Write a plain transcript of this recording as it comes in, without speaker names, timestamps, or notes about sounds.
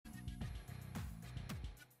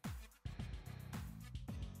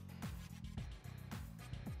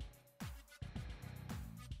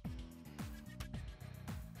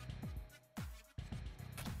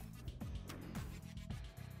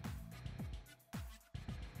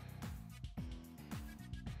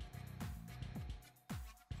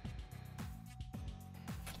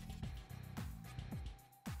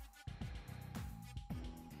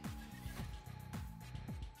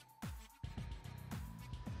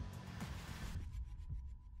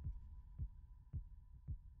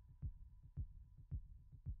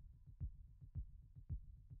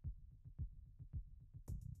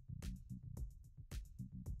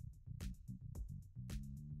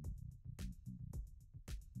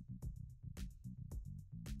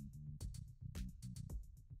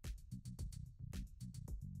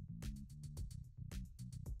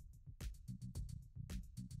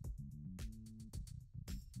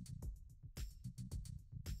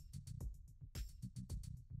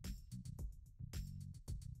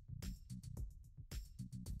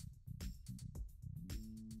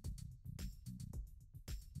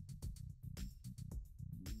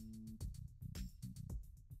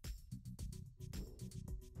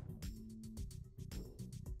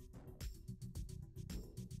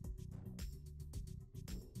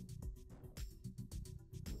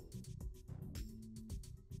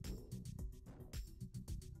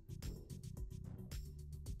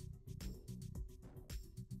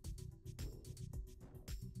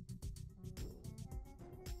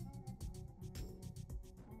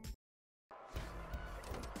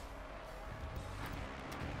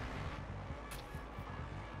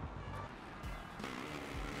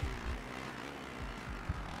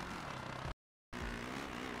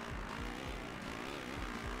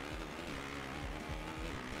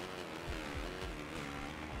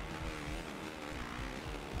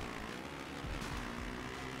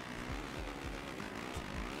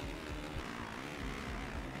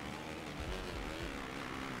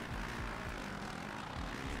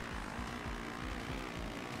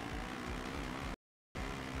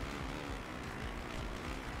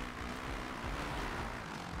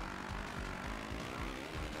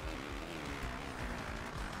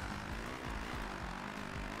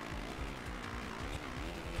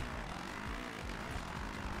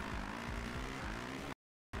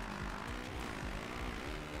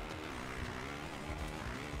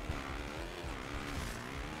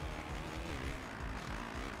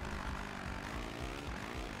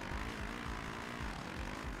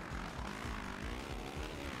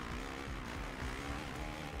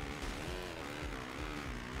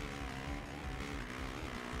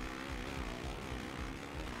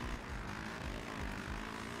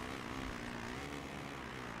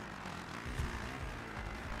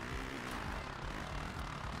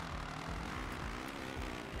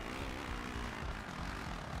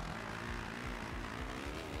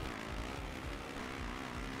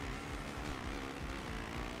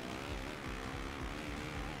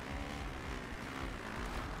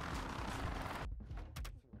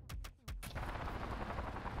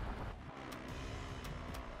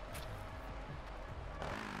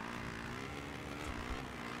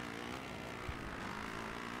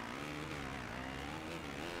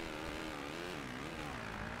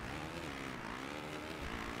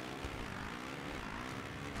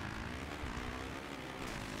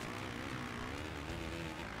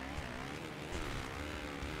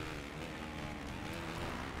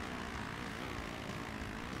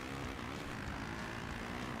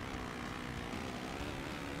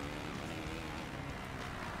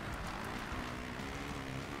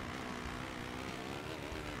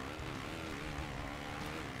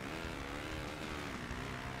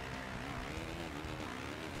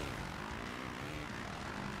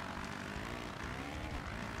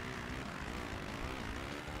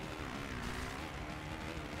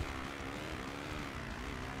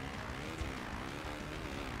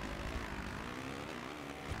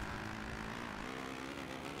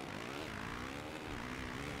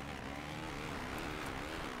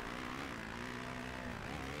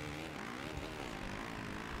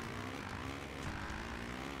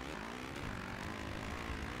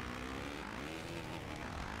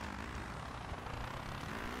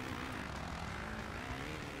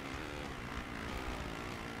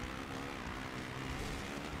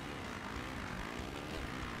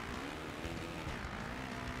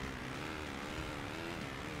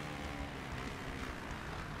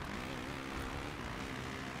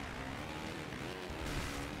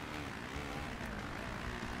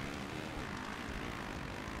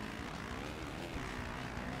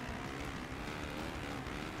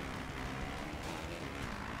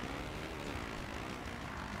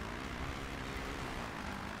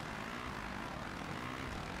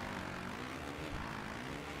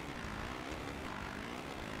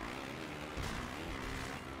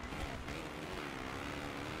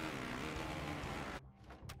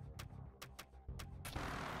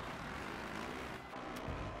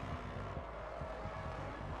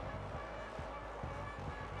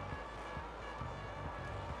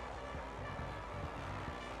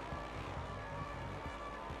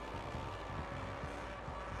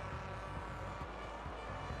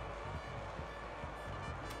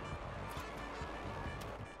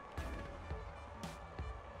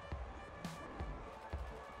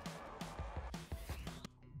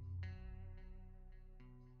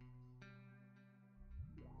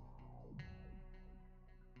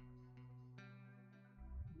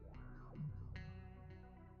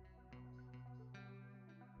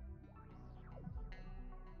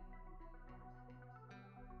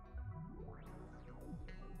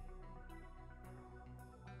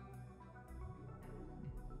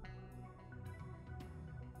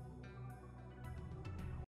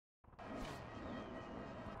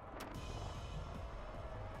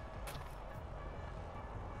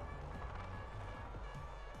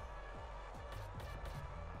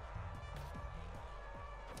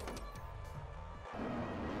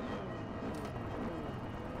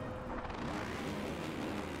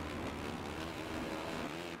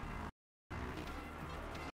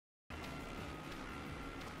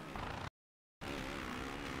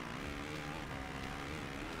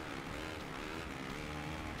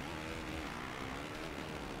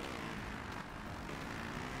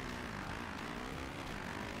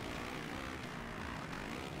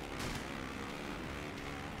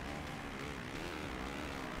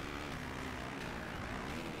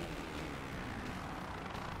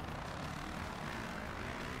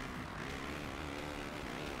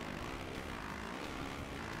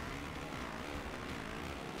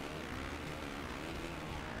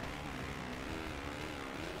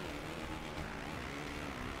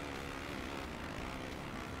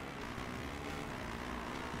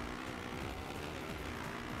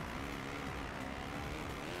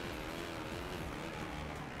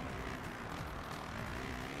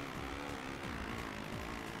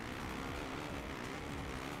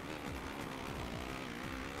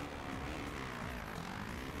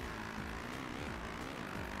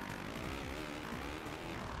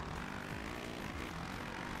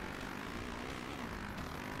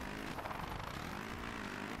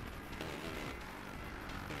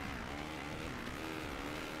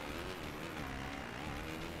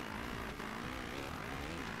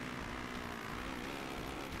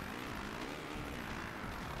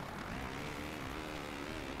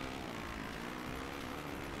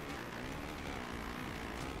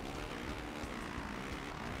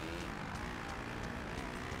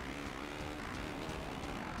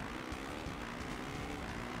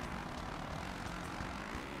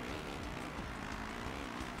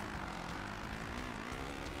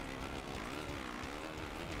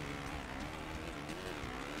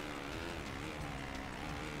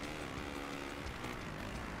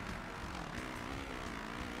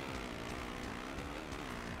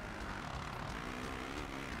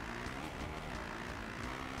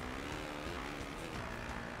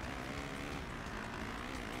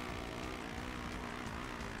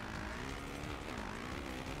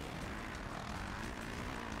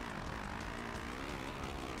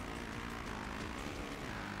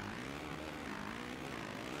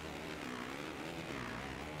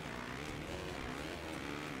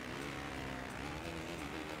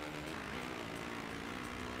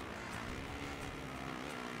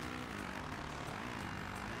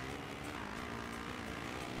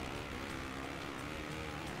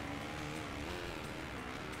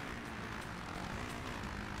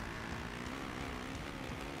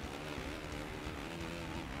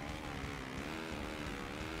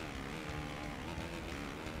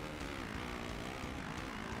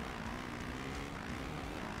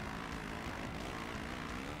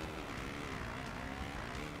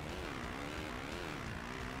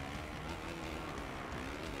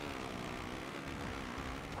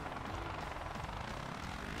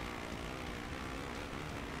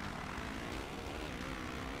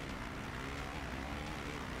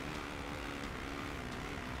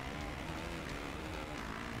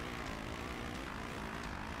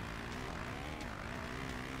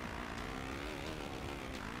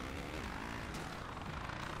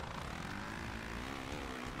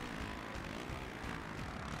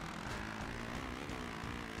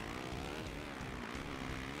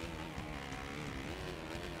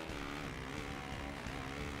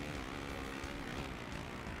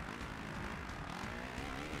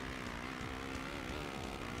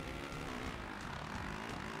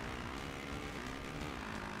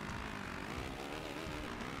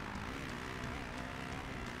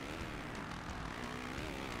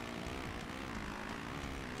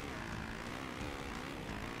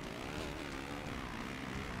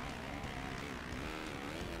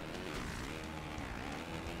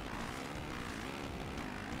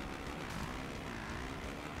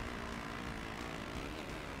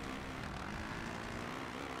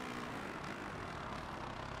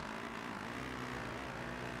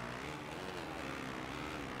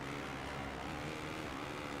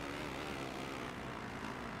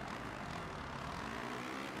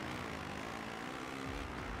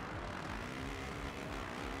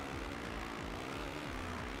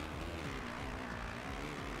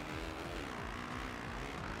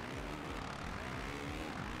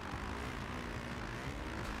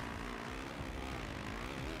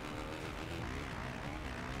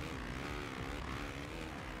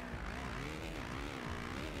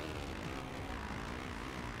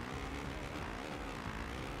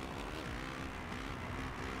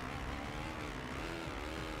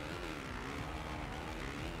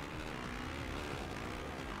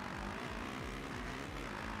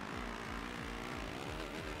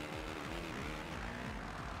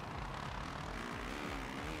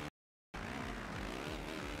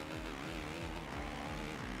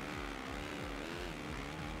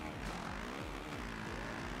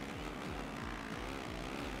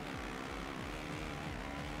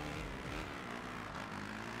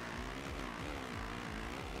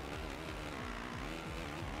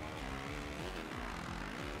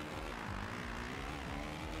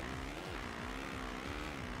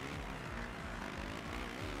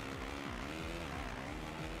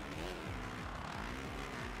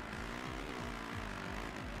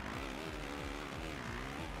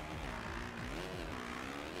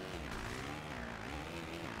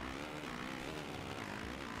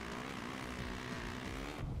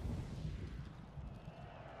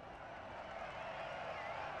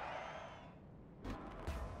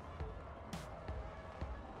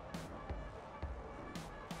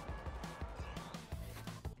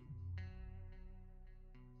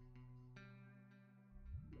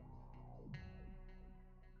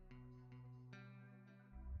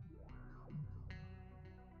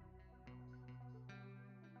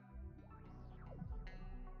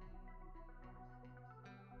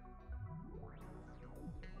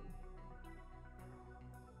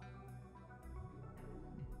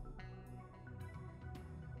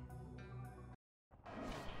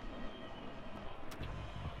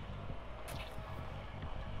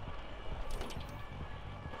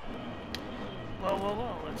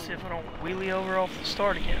Well, let's see if I don't wheelie over off the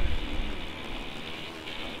start again.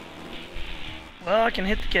 Well, I can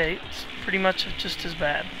hit the gate. It's pretty much just as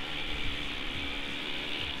bad.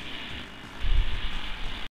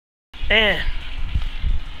 And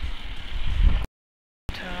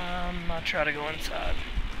I try to go inside.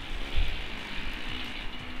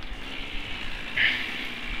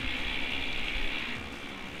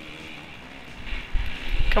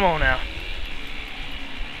 Come on now.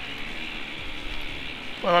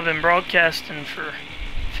 Well, I've been broadcasting for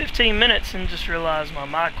 15 minutes and just realized my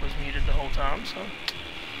mic was muted the whole time, so.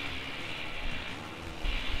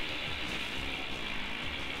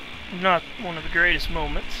 Not one of the greatest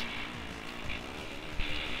moments.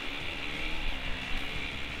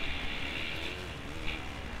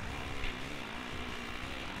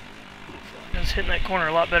 I was hitting that corner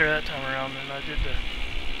a lot better that time around than I did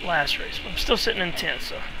the last race, but I'm still sitting in 10th,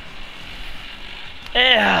 so.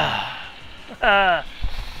 Yeah.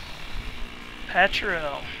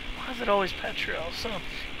 Patrell. Why is it always Patrell? So,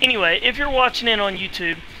 anyway, if you're watching in on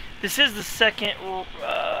YouTube, this is the second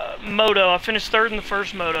moto. I finished third in the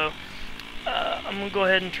first moto. I'm going to go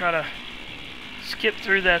ahead and try to skip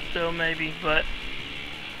through that, though, maybe. But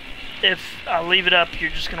if I leave it up,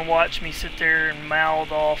 you're just going to watch me sit there and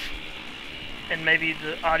mouth off and maybe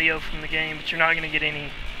the audio from the game, but you're not going to get any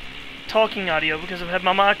talking audio because I've had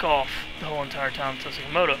my mic off the whole entire time until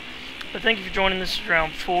second moto. But thank you for joining. This is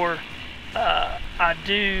round 4. I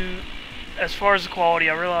do, as far as the quality,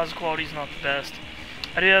 I realize the quality is not the best.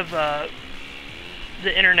 I do have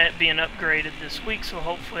the internet being upgraded this week, so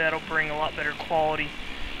hopefully that'll bring a lot better quality.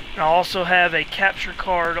 And I also have a capture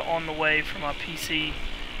card on the way for my PC,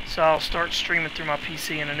 so I'll start streaming through my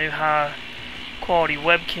PC and a new high quality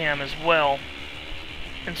webcam as well.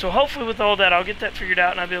 And so hopefully with all that, I'll get that figured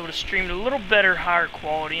out and I'll be able to stream it a little better, higher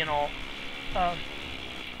quality and all.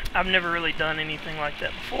 I've never really done anything like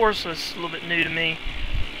that before, so it's a little bit new to me.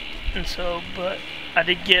 And so, but I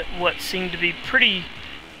did get what seemed to be pretty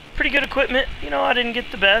good equipment. You know, I didn't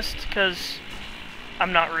get the best because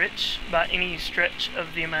I'm not rich by any stretch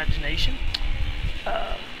of the imagination.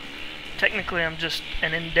 Technically, I'm just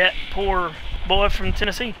an in-debt, poor boy from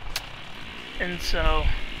Tennessee. And so,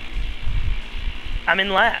 I'm in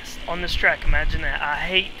last on this track. Imagine that. I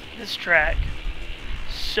hate this track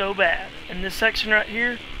so bad. And this section right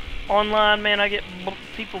here, online, man, I get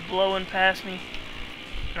people blowing past me,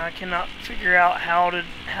 and I cannot figure out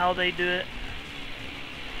how they do it.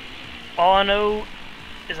 All I know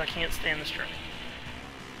is I can't stand this track.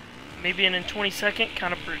 Me being in 22nd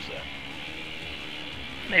kind of proves that.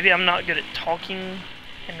 Maybe I'm not good at talking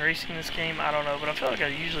and racing this game, I don't know, but I feel like I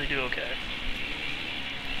usually do okay.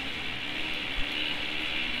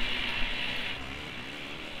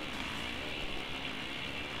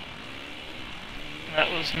 That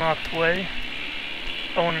was not the way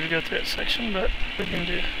I wanted to go through that section, but we can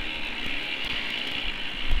do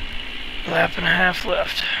a lap and a half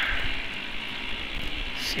left.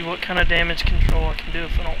 See what kind of damage control I can do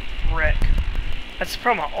if I don't wreck. That's the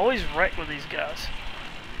problem, I always wreck with these guys.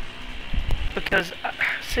 Because,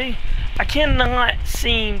 see, I cannot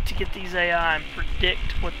seem to get these AI and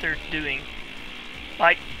predict what they're doing.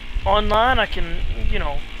 Like, online I can, you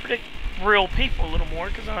know, predict real people a little more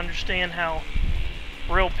because I understand how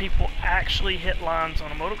real people actually hit lines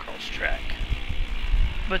on a motocross track.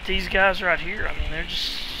 But these guys right here, I mean, they're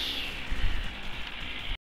just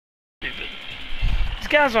stupid. These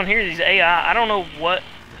guys on here, these AI, I don't know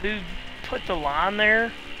who put the line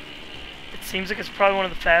there. It seems like it's probably one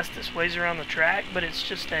of the fastest ways around the track, but it's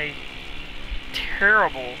just a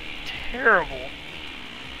terrible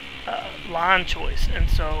line choice. And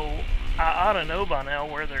so I ought to know by now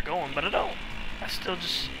where they're going, but I don't. I still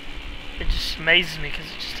just, it just amazes me because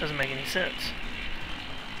it just doesn't make any sense.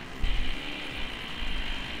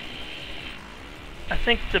 I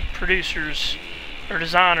think the producers or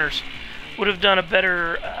designers would have done a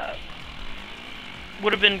better,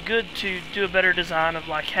 would have been good to do a better design of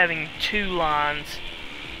like having 2 lines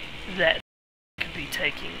that could be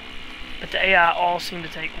taking. But the AI all seem to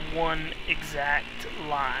take 1 exact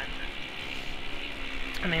line.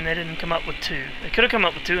 I mean, they didn't come up with 2. They could have come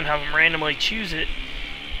up with 2 and have them randomly choose it,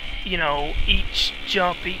 you know, each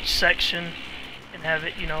jump, each section, and have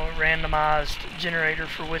it, you know, a randomized generator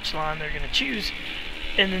for which line they're going to choose.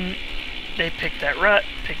 And then they pick that rut,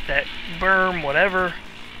 pick that berm, whatever,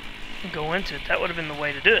 and go into it. That would have been the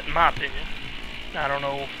way to do it, in my opinion. I don't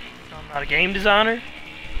know, I'm not a game designer,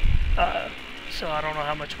 so I don't know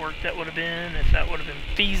how much work that would have been, if that would have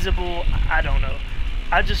been feasible, I don't know.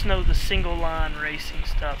 I just know the single line racing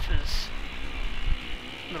stuff is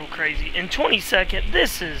a little crazy. In 22nd,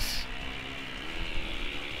 this is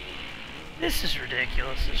This is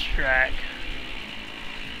ridiculous, this track.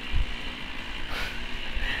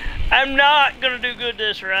 I'm not going to do good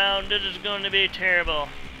this round. This is going to be terrible.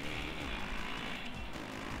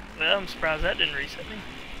 Well, I'm surprised that didn't reset me.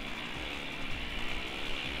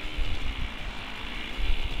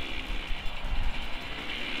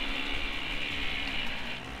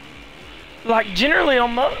 Like, generally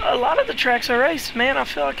on a lot of the tracks I race, man, I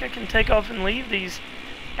feel like I can take off and leave these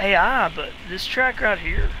AI, but this track right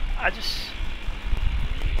here, I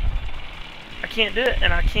can't do it,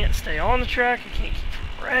 and I can't stay on the track. I can't keep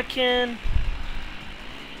from wrecking.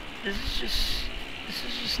 This is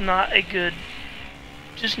just not a good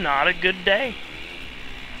day.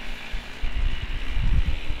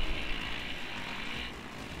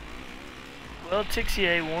 Well,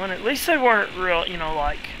 Tixier won. At least they weren't real, you know,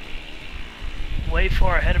 like way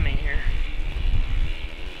far ahead of me here.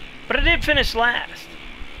 But I did finish last.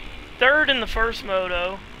 3rd in the first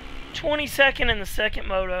moto, 22nd in the second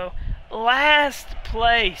moto, last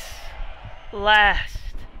place. Last.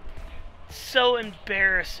 So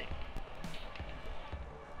embarrassing.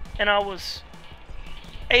 And I was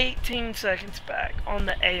 18 seconds back on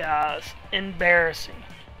the AIs. Embarrassing.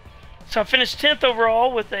 So I finished 10th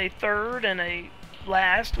overall with a 3rd and a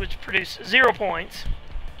last, which produced 0 points.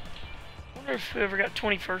 I wonder if whoever got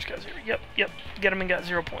 21st got 0. Yep. Get them and got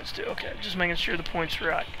 0 points too. Okay, just making sure the points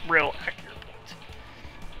were real accurate points.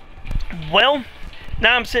 Well,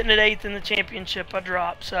 now I'm sitting at 8th in the championship. I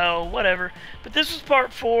dropped, so whatever. But this was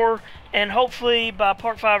part 4, and hopefully by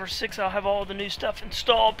part 5 or 6 I'll have all the new stuff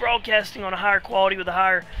installed, broadcasting on a higher quality with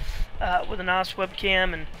a nice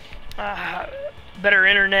webcam and better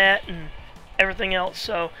internet and everything else.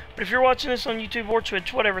 So, but if you're watching this on YouTube or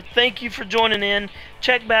Twitch, whatever, thank you for joining in.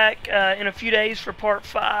 Check back in a few days for part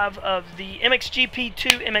 5 of the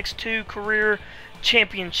MXGP2 MX2 Career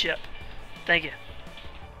Championship. Thank you.